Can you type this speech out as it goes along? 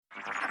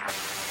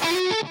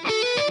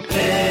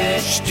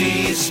HT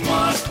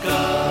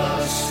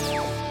Smartcast.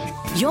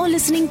 You're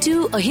listening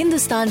to a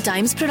Hindustan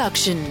Times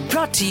production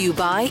brought to you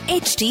by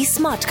HT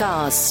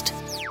Smartcast.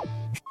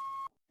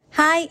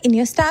 Hi, in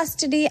your stars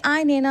today,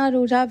 I, Naina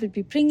Arora, will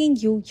be bringing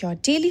you your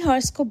daily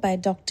horoscope by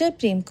Dr.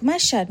 Prem Kumar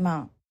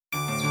Sharma.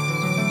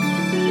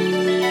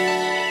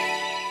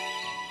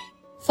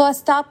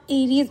 First up,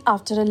 Aries,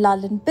 after a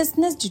lull in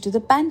business due to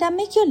the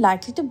pandemic, you're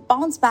likely to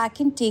bounce back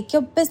and take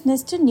your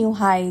business to new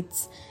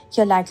heights.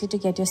 You're likely to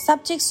get your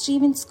subject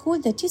stream in school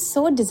that you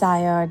so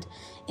desired.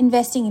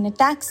 Investing in a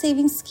tax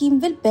savings scheme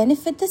will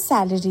benefit the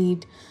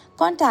salaried.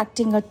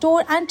 Contacting a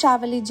tour and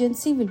travel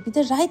agency will be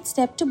the right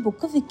step to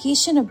book a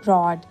vacation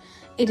abroad.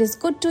 It is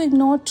good to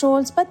ignore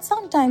trolls, but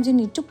sometimes you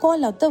need to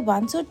call out the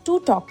ones who are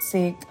too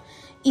toxic.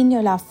 In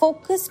your love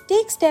focus,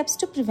 take steps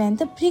to prevent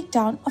the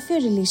breakdown of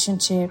your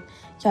relationship.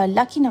 Your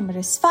lucky number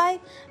is 5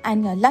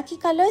 and your lucky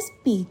color is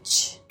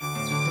peach.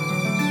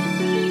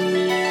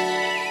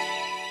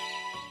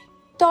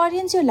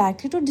 Taurians, you're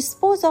likely to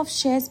dispose of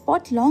shares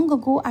bought long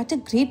ago at a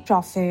great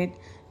profit.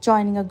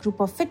 Joining a group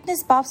of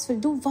fitness buffs will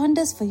do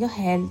wonders for your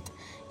health.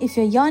 If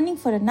you're yearning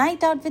for a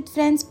night out with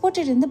friends, put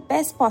it in the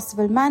best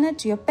possible manner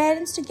to your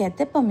parents to get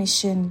their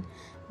permission.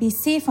 Be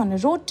safe on a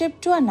road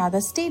trip to another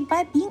state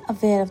by being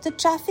aware of the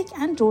traffic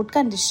and road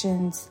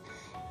conditions.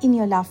 In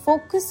your love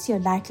focus, you're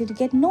likely to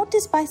get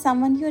noticed by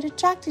someone you're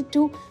attracted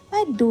to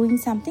by doing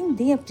something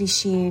they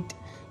appreciate.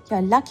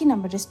 Your lucky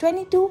number is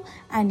 22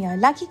 and your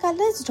lucky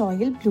color is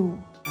royal blue.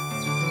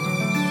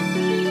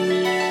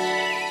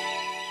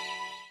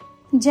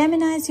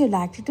 Geminis, you're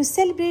likely to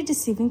celebrate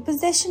receiving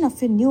possession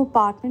of your new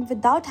apartment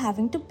without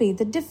having to pay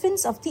the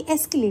difference of the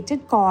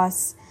escalated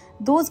costs.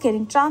 Those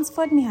getting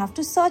transferred may have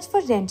to search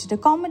for rented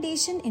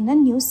accommodation in a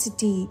new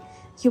city.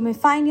 You may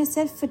find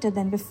yourself fitter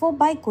than before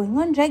by going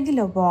on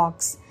regular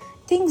walks.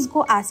 Things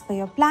go as per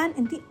your plan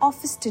in the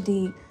office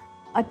today.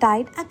 A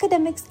tight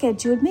academic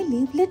schedule may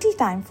leave little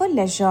time for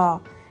leisure.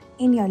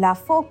 In your love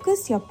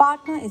focus, your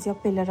partner is your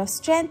pillar of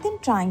strength in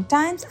trying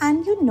times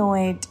and you know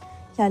it.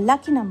 Your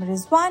lucky number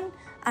is 1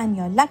 and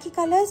your lucky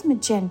color is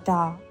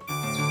magenta.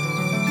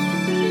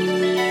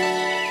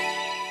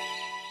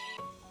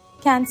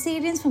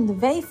 Cancerians, from the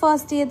very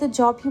first day at the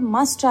job, you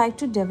must strive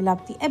to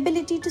develop the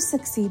ability to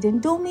succeed in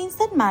domains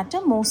that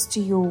matter most to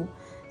you.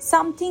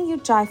 Something you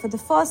try for the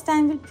first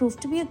time will prove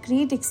to be a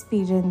great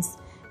experience.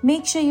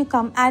 Make sure you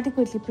come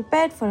adequately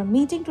prepared for a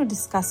meeting to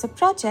discuss a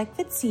project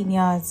with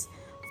seniors.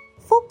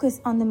 Focus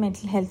on the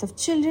mental health of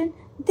children.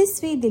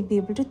 This way they'll be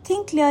able to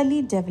think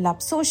clearly,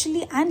 develop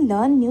socially and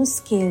learn new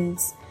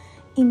skills.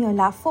 In your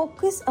love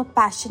focus, a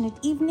passionate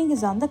evening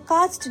is on the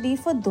cards today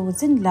for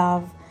those in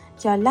love.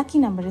 Your lucky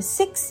number is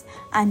 6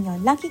 and your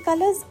lucky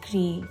color is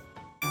grey.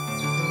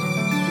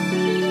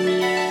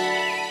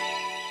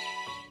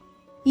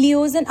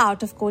 Leos, an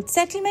out-of-court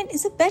settlement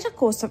is a better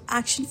course of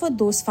action for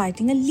those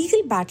fighting a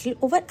legal battle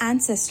over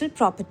ancestral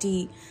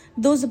property.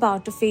 Those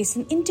about to face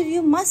an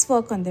interview must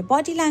work on their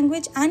body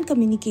language and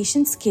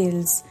communication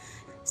skills.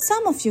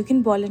 Some of you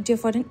can volunteer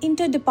for an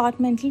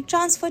interdepartmental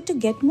transfer to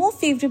get more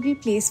favorable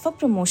place for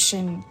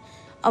promotion.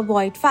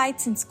 Avoid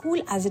fights in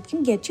school as it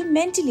can get you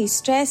mentally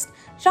stressed.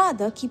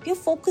 Rather, keep your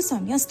focus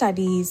on your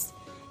studies.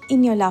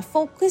 In your love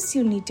focus,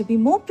 you'll need to be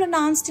more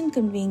pronounced in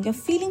conveying your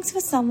feelings for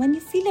someone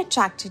you feel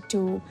attracted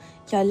to.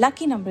 Your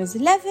lucky number is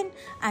 11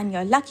 and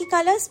your lucky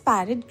color is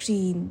parrot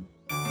green.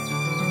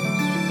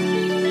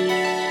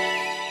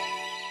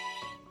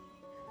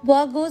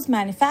 Virgos,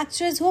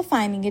 manufacturers who are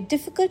finding it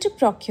difficult to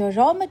procure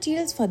raw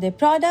materials for their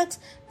products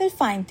will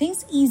find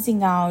things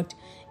easing out.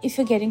 If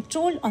you're getting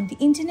trolled on the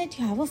internet,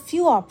 you have a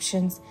few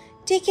options.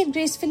 Take it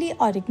gracefully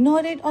or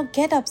ignore it or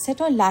get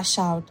upset or lash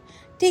out.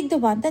 Take the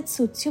one that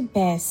suits you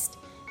best.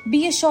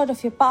 Be assured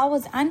of your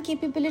powers and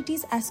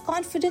capabilities as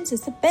confidence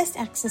is the best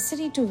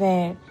accessory to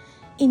wear.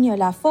 In your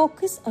love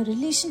focus, a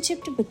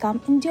relationship to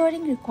become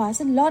enduring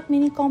requires a lot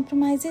many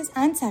compromises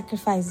and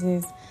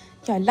sacrifices.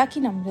 Your lucky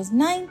number is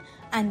 9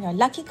 and your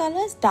lucky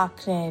color is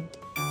dark red.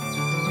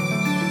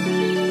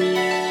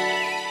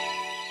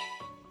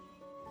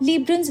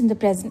 Librans, in the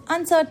present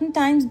uncertain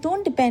times,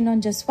 don't depend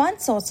on just one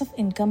source of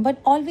income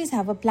but always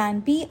have a plan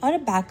B or a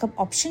backup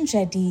option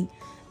ready.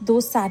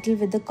 Those saddled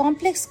with the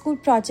complex school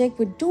project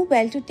would do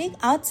well to take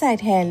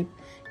outside help.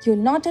 You'll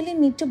not only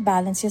need to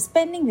balance your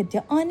spending with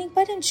your earning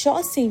but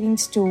ensure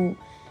savings too.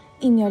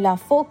 In your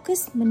love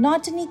focus,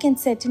 monotony can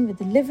set in with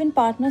a live-in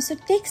partner, so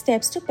take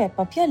steps to pep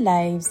up your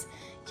lives.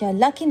 Your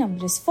lucky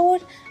number is 4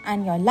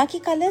 and your lucky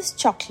color is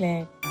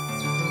chocolate.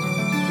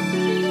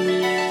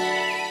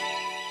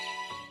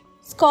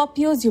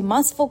 Scorpios, you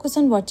must focus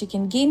on what you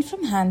can gain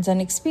from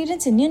hands-on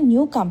experience in your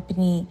new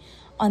company.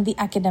 On the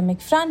academic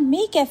front,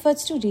 make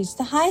efforts to reach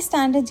the high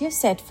standards you've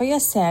set for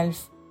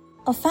yourself.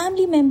 A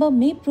family member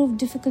may prove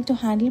difficult to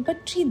handle,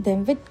 but treat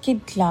them with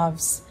kid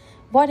gloves.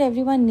 What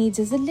everyone needs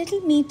is a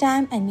little me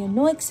time, and you're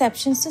no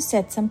exceptions to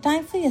set some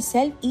time for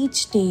yourself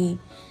each day.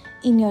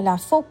 In your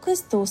love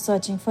focus, those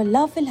searching for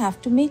love will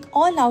have to make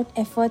all-out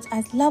efforts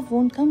as love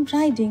won't come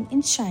riding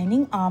in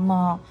shining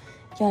armor.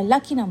 Your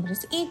lucky number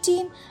is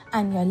 18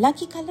 and your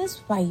lucky color is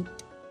white.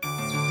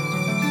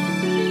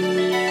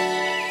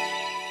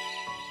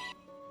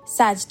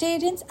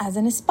 Sagittarians, as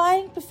an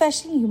aspiring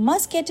professional, you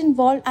must get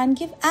involved and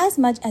give as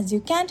much as you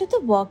can to the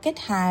work at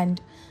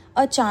hand.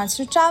 A chance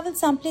to travel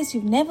someplace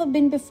you've never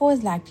been before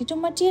is likely to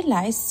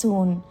materialize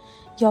soon.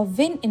 Your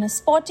win in a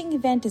sporting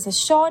event is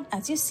assured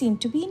as you seem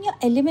to be in your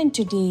element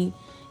today.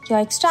 Your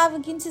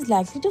extravagance is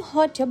likely to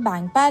hurt your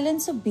bank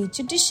balance, so be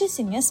judicious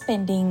in your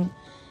spending.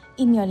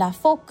 In your love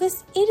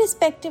focus,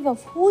 irrespective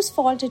of whose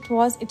fault it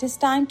was, it is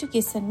time to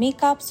kiss and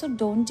make up, so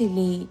don't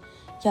delay.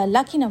 Your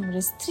lucky number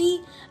is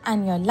 3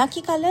 and your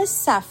lucky color is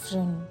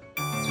saffron.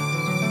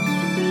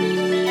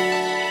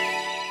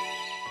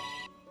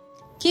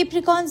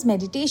 Capricorn's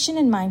meditation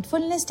and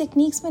mindfulness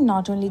techniques may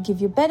not only give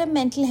you better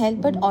mental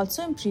health but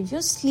also improve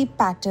your sleep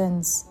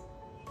patterns.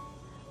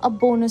 A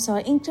bonus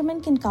or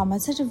increment can come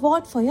as a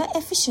reward for your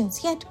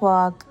efficiency at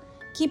work.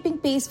 Keeping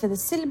pace with the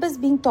syllabus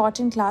being taught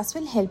in class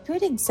will help you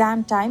at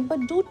exam time,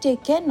 but do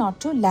take care not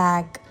to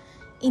lag.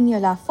 In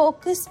your love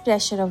focus,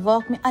 pressure of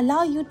work may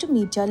allow you to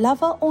meet your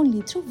lover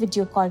only through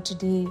video call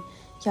today.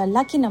 Your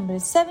lucky number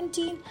is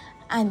 17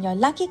 and your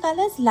lucky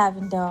color is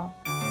lavender.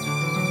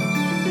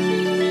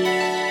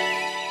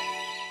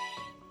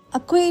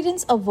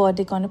 Aquarians, a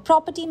verdict on a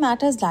property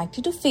matter is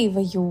likely to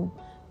favor you.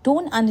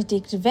 Don't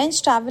undertake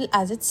revenge travel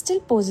as it still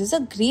poses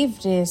a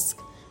grave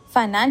risk.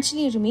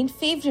 Financially, remain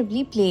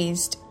favorably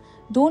placed.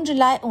 Don't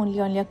rely only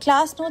on your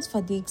class notes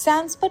for the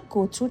exams but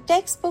go through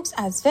textbooks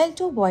as well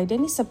to avoid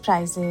any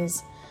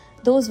surprises.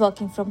 Those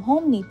working from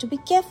home need to be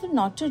careful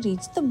not to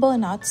reach the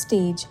burnout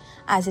stage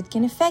as it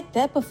can affect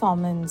their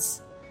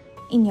performance.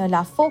 In your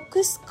love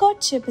focus,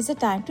 courtship is a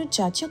time to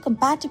judge your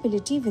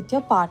compatibility with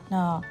your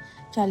partner.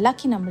 Your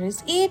lucky number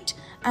is 8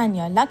 and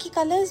your lucky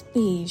color is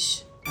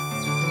beige.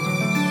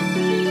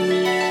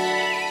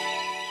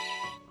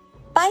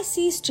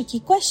 Pisces, tricky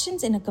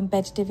questions in a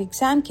competitive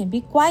exam can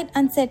be quite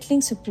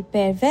unsettling, so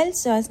prepare well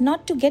so as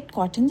not to get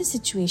caught in the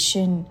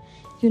situation.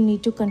 You'll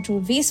need to control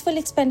wasteful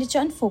expenditure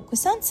and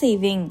focus on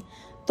saving.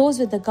 Those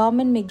with the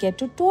government may get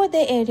to tour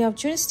their area of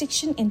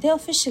jurisdiction in their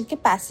official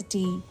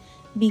capacity.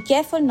 Be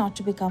careful not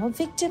to become a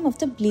victim of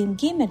the blame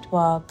game at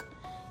work.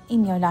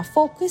 In your love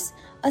focus,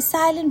 a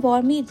silent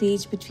war may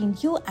rage between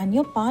you and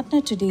your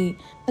partner today,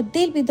 but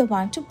they'll be the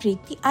one to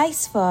break the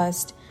ice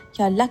first.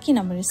 Your lucky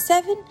number is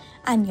 7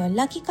 and your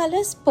lucky color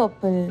is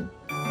purple.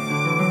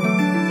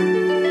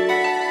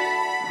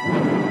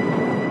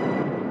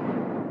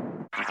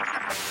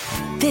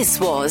 This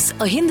was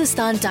a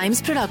Hindustan Times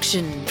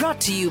production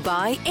brought to you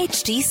by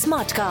HT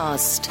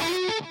Smartcast.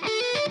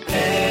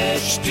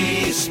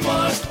 HT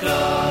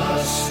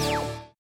Smartcast.